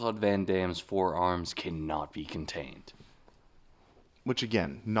 Jean-Claude Van Damme's forearms cannot be contained. Which,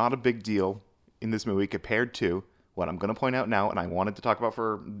 again, not a big deal in this movie compared to what I'm going to point out now, and I wanted to talk about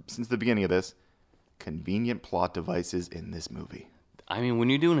since the beginning of this, convenient plot devices in this movie. I mean, when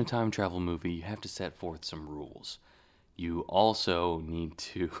you're doing a time travel movie, you have to set forth some rules. You also need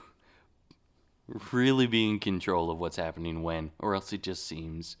to really be in control of what's happening when, or else it just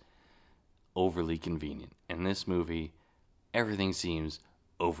seems overly convenient. In this movie, everything seems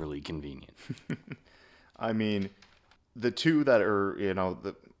overly convenient. I mean, the two that are,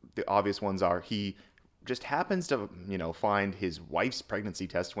 the obvious ones are he just happens to, find his wife's pregnancy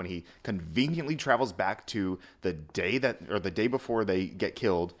test when he conveniently travels back to the day before they get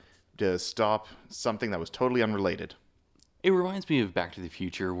killed to stop something that was totally unrelated. It reminds me of Back to the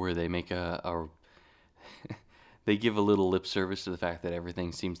Future, where they make they give a little lip service to the fact that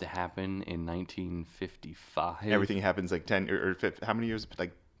everything seems to happen in 1955. Everything happens like 10 or 50, how many years?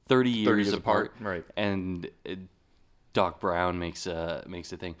 Like 30 years apart. Right. And Doc Brown makes a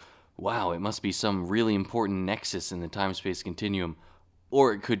thing. Wow, it must be some really important nexus in the time-space continuum,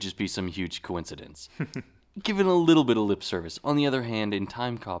 or it could just be some huge coincidence. Given a little bit of lip service. On the other hand, in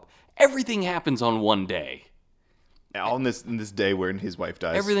Time Cop, everything happens on one day. On this day when his wife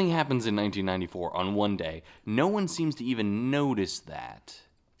dies. Everything happens in 1994 on one day. No one seems to even notice that.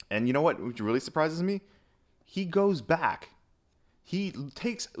 And you know what really surprises me? He goes back. He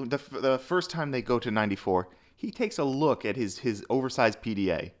takes the first time they go to 94, he takes a look at his oversized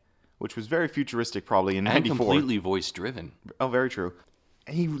PDA, which was very futuristic probably in 94. And completely voice-driven. Oh, very true.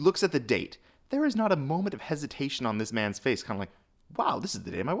 And he looks at the date. There is not a moment of hesitation on this man's face, kind of like, wow, this is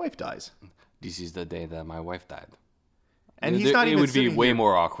the day my wife dies. This is the day that my wife died. And he's not even It would be way here.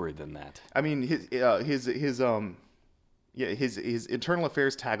 more awkward than that. I mean, his internal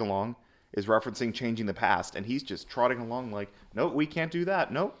affairs tag along is referencing changing the past, and he's just trotting along like, no, we can't do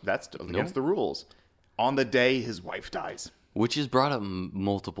that. No, that's against the rules. On the day his wife dies. Which is brought up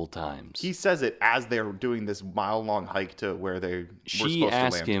multiple times. He says it as they're doing this mile-long hike to where they were supposed to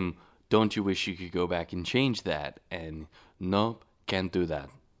land. She asked him, don't you wish you could go back and change that? And nope, can't do that.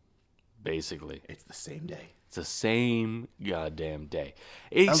 Basically. It's the same day. It's the same goddamn day.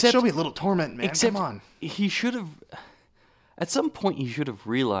 Show me a little torment, man. Come on. He should have... At some point, he should have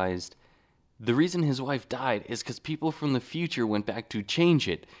realized the reason his wife died is because people from the future went back to change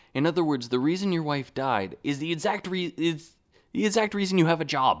it. In other words, the reason your wife died is the exact reason you have a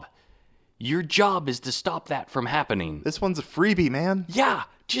job. Your job is to stop that from happening. This one's a freebie, man. Yeah,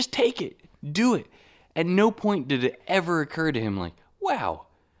 just take it. Do it. At no point did it ever occur to him like, wow,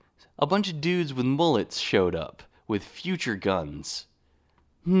 a bunch of dudes with mullets showed up with future guns.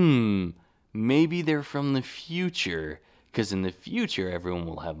 Maybe they're from the future, because in the future everyone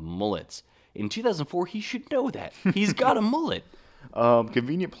will have mullets. In 2004, he should know that. He's got a mullet.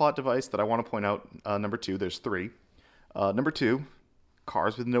 Convenient plot device that I want to point out. Number 2, there's 3. Number 2,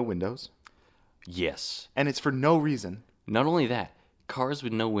 cars with no windows. Yes. And it's for no reason. Not only that, cars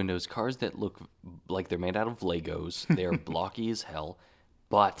with no windows, cars that look like they're made out of Legos. They're blocky as hell,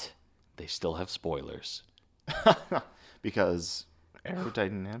 but they still have spoilers. Because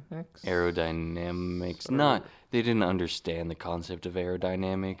aerodynamics? They didn't understand the concept of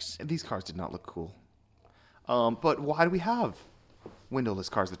aerodynamics. These cars did not look cool. But why do we have windowless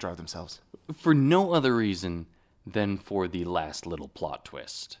cars that drive themselves? For no other reason than for the last little plot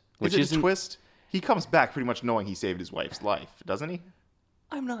twist. Which is a twist? He comes back pretty much knowing he saved his wife's life, doesn't he?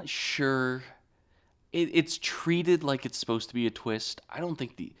 I'm not sure. It's treated like it's supposed to be a twist. I don't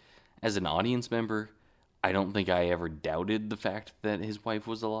think as an audience member, I don't think I ever doubted the fact that his wife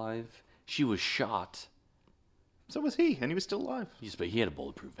was alive. She was shot. So was he, and he was still alive. Yes, but he had a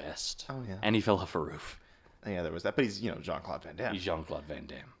bulletproof vest. Oh, yeah. And he fell off a roof. Yeah, there was that. But he's, Jean-Claude Van Damme. He's Jean-Claude Van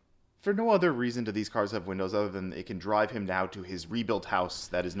Damme. For no other reason do these cars have windows other than it can drive him now to his rebuilt house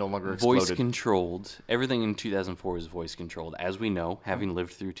that is no longer exploded. Voice controlled. Everything in 2004 was voice controlled. As we know, having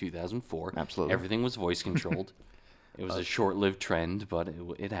lived through 2004, absolutely, everything was voice controlled. It was a short-lived trend, but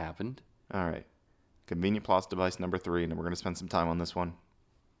it happened. All right. Convenient plot device number 3, and we're going to spend some time on this one.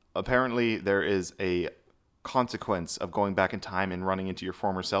 Apparently, there is a consequence of going back in time and running into your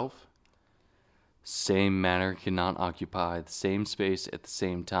former self. Same matter cannot occupy the same space at the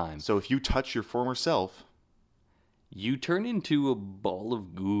same time. So if you touch your former self, you turn into a ball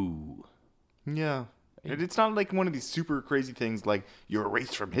of goo. Yeah. It's not like one of these super crazy things like you're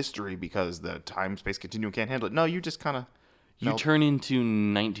erased from history because the time-space continuum can't handle it. No, you just kind of... You turn into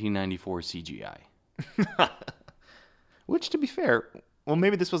 1994 CGI. Which, to be fair, well,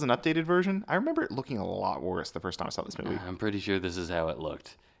 maybe this was an updated version. I remember it looking a lot worse the first time I saw this movie. I'm pretty sure this is how it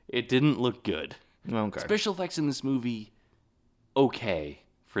looked. It didn't look good. Okay. Special effects in this movie, okay,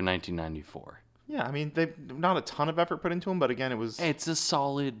 for 1994. Yeah, I mean, they not a ton of effort put into them, but again, it was... It's a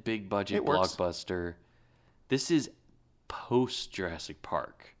solid, big-budget blockbuster. This is post-Jurassic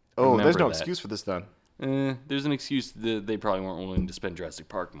Park. Oh, there's no excuse for this, then. There's an excuse that they probably weren't willing to spend Jurassic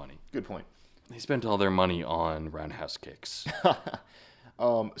Park money. Good point. They spent all their money on roundhouse kicks.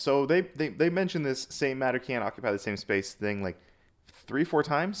 So they mentioned this same matter can't occupy the same space thing like 3-4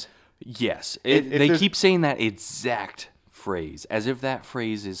 times? Yes. They keep saying that exact phrase, as if that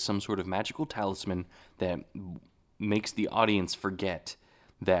phrase is some sort of magical talisman that makes the audience forget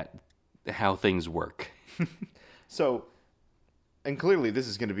that how things work. So, and clearly this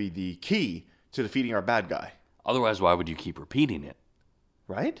is going to be the key to defeating our bad guy, Otherwise, why would you keep repeating it?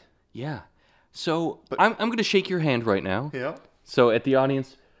 right? Yeah. So I'm going to shake your hand right now. Yeah. So at the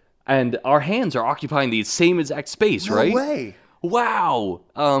audience, and our hands are occupying the same exact space, right? No way. Wow.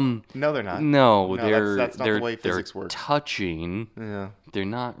 No, they're not. No, that's not they're the way physics works. touching. Yeah. They're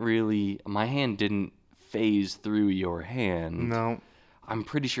not really. My hand didn't phase through your hand. No. I'm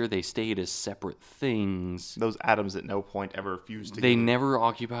pretty sure they stayed as separate things. Those atoms at no point ever fused together. They never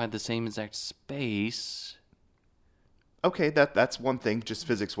occupied the same exact space. Okay, that's one thing, just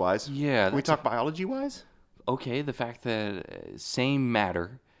physics-wise. Yeah. Can we talk biology-wise? Okay, the fact that same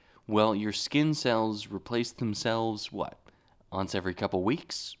matter. Well, your skin cells replace themselves, what, once every couple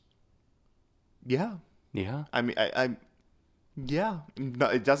weeks? Yeah. Yeah. I mean, yeah. No,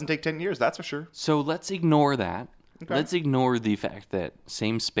 it doesn't take 10 years, that's for sure. So let's ignore that. Okay. Let's ignore the fact that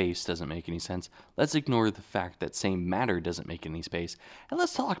same space doesn't make any sense. Let's ignore the fact that same matter doesn't make any space. And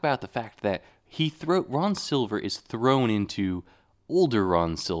let's talk about the fact that Ron Silver is thrown into older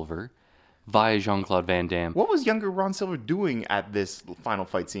Ron Silver via Jean-Claude Van Damme. What was younger Ron Silver doing at this final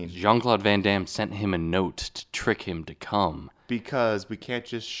fight scene? Jean-Claude Van Damme sent him a note to trick him to come. Because we can't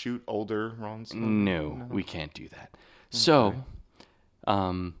just shoot older Ron Silver. No, we can't do that. So,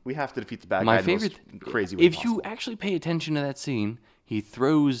 We have to defeat the bad my guy in the favorite, most crazy way if possible. you actually pay attention to that scene, he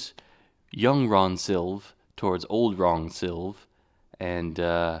throws young Ron Silv towards old Ron Silv, and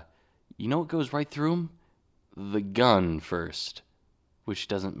you know what goes right through him? The gun first, which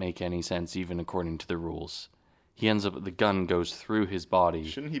doesn't make any sense even according to the rules. He ends up, the gun goes through his body.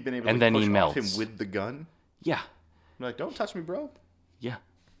 Shouldn't he been able and to then push he off melts. him with the gun? Yeah, I'm like, don't touch me, bro. yeah.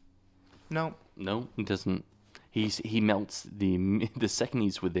 No. No, he doesn't. He melts the second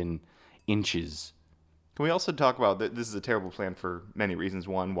he's within inches. Can we also talk about that? This is a terrible plan for many reasons.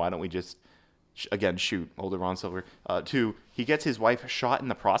 One, why don't we just, again, shoot older Ron Silver? Two, he gets his wife shot in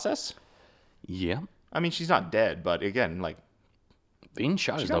the process. Yeah. I mean, she's not dead, but again, like, Being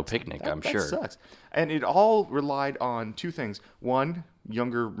shot is no picnic, I'm sure. That sucks. And it all relied on two things. One,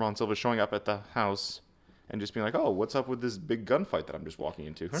 younger Ron Silver showing up at the house and just being like, oh, what's up with this big gunfight that I'm just walking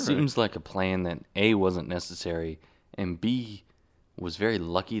into? Seems like a plan that A, wasn't necessary, and B, was very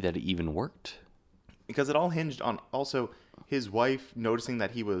lucky that it even worked. Because it all hinged on also his wife noticing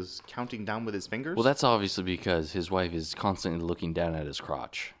that he was counting down with his fingers. Well, that's obviously because his wife is constantly looking down at his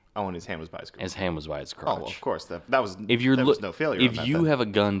crotch. Oh, and his hand was by his crotch. His hand was by his crotch. Oh, of course. That was, If you're there was no failure if on that you then. have a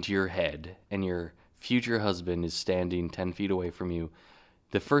gun to your head and your future husband is standing 10 feet away from you,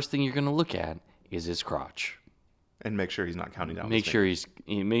 the first thing you're going to look at is his crotch. And make sure he's not counting down. Make sure if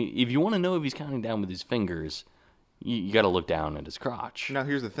you want to know if he's counting down with his fingers, you got to look down at his crotch. Now,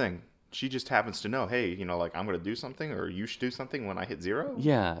 here's the thing. She just happens to know, hey, like, I'm going to do something, or you should do something when I hit zero.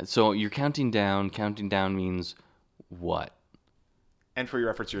 Yeah, so you're counting down. Counting down means what? And for your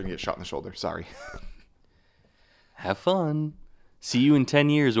efforts, you're going to get shot in the shoulder. Sorry. Have fun. See you in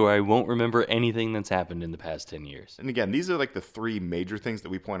 10 years where I won't remember anything that's happened in the past 10 years. And again, these are like the three major things that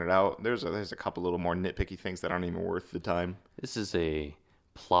we pointed out. There's a couple little more nitpicky things that aren't even worth the time. This is a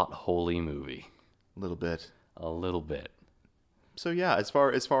plot-holy movie. A little bit. A little bit. So yeah, as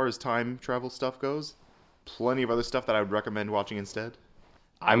far as time travel stuff goes, plenty of other stuff that I would recommend watching instead.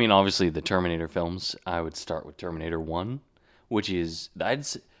 I mean, obviously, the Terminator films, I would start with Terminator 1, which is,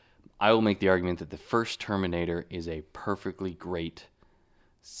 I will make the argument that the first Terminator is a perfectly great,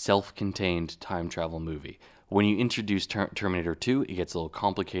 self-contained time travel movie. When you introduce Terminator 2, it gets a little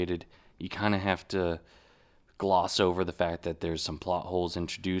complicated. You kind of have to gloss over the fact that there's some plot holes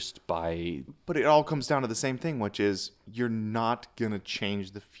introduced by... But it all comes down to the same thing, which is you're not going to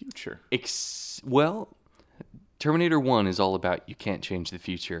change the future. Well, Terminator 1 is all about you can't change the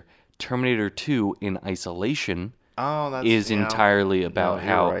future. Terminator 2, in isolation... is entirely about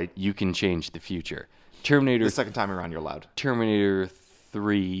how you can change the future. The second time around, you're allowed. Terminator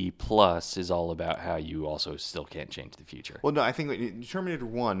 3 Plus is all about how you also still can't change the future. Well, no, I think in Terminator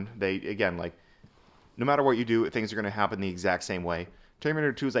 1, they, again, like, no matter what you do, things are going to happen the exact same way.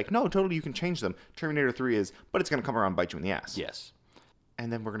 Terminator 2 is like, no, totally, you can change them. Terminator 3 is, but it's going to come around and bite you in the ass. Yes.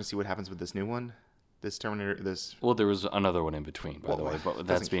 And then we're going to see what happens with this new one. This Terminator, this... Well, there was another one in between, by the way, but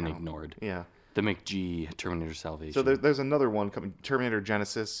that's being count. ignored. Yeah. The McG, Terminator Salvation. So there's another one coming, Terminator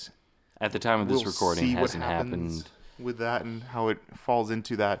Genesis. At the time of this We'll recording, see hasn't what happens happened. with that and how it falls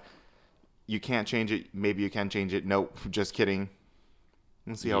into that. You can't change it. Maybe you can change it. Nope, just kidding.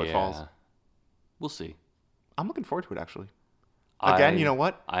 We'll see how it falls. We'll see. I'm looking forward to it, actually. Again, you know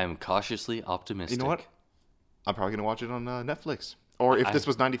what? I am cautiously optimistic. You know what? I'm probably going to watch it on Netflix. Or if this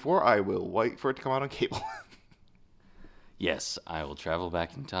was 94, I will wait for it to come out on cable. Yes, I will travel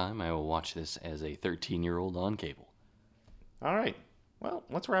back in time. I will watch this as a 13-year-old on cable. All right. Well,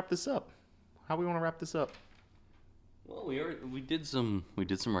 let's wrap this up. How do we want to wrap this up? Well, we did some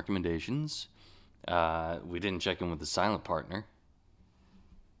recommendations. We didn't check in with the silent partner.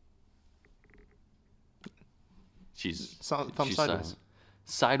 She's Thumb she's sideways. silent.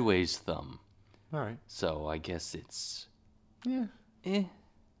 Sideways thumb. All right. So I guess it's Yeah. eh.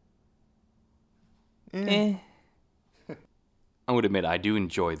 Eh. I would admit I do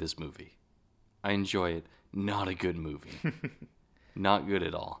enjoy this movie. I enjoy it. Not a good movie. Not good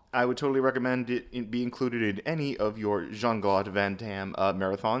at all. I would totally recommend it be included in any of your Jean-Claude Van Damme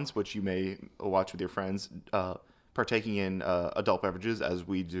marathons, which you may watch with your friends, partaking in adult beverages as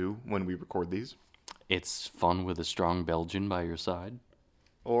we do when we record these. It's fun with a strong Belgian by your side.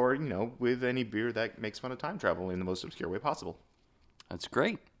 Or, with any beer that makes fun of time travel in the most obscure way possible. That's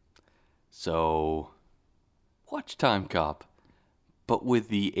great. So, watch Time Cop, but with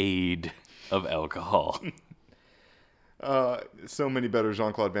the aid of alcohol. So many better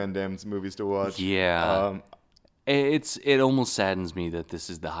Jean-Claude Van Damme's movies to watch. Yeah. It almost saddens me that this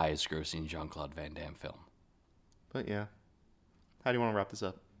is the highest grossing Jean-Claude Van Damme film. But yeah. How do you want to wrap this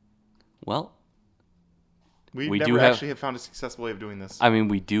up? Well, We We never do have- actually have found a successful way of doing this. I mean,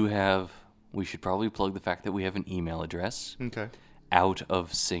 we should probably plug the fact that we have an email address, Okay.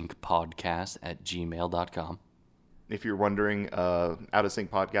 outofsyncpodcast@gmail.com. If you're wondering, Out of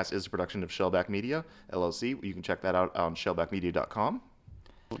Sync Podcast is a production of Shellback Media, LLC. You can check that out on shellbackmedia.com.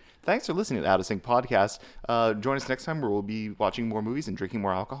 Thanks for listening to Out of Sync Podcast. Join us next time where we'll be watching more movies and drinking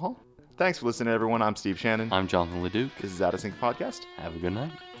more alcohol. Thanks for listening, everyone. I'm Steve Shannon. I'm Jonathan Leduc. This is Out of Sync Podcast. Have a good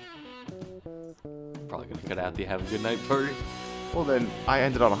night. Probably gonna cut out the have a good night part. Well, then, I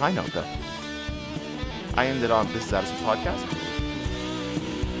ended on a high note, though. I ended on This is Out of Sync Podcast.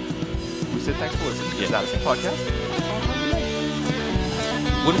 We said thanks for listening. This is Out of Sync Podcast.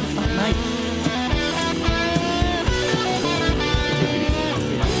 What if it's not night?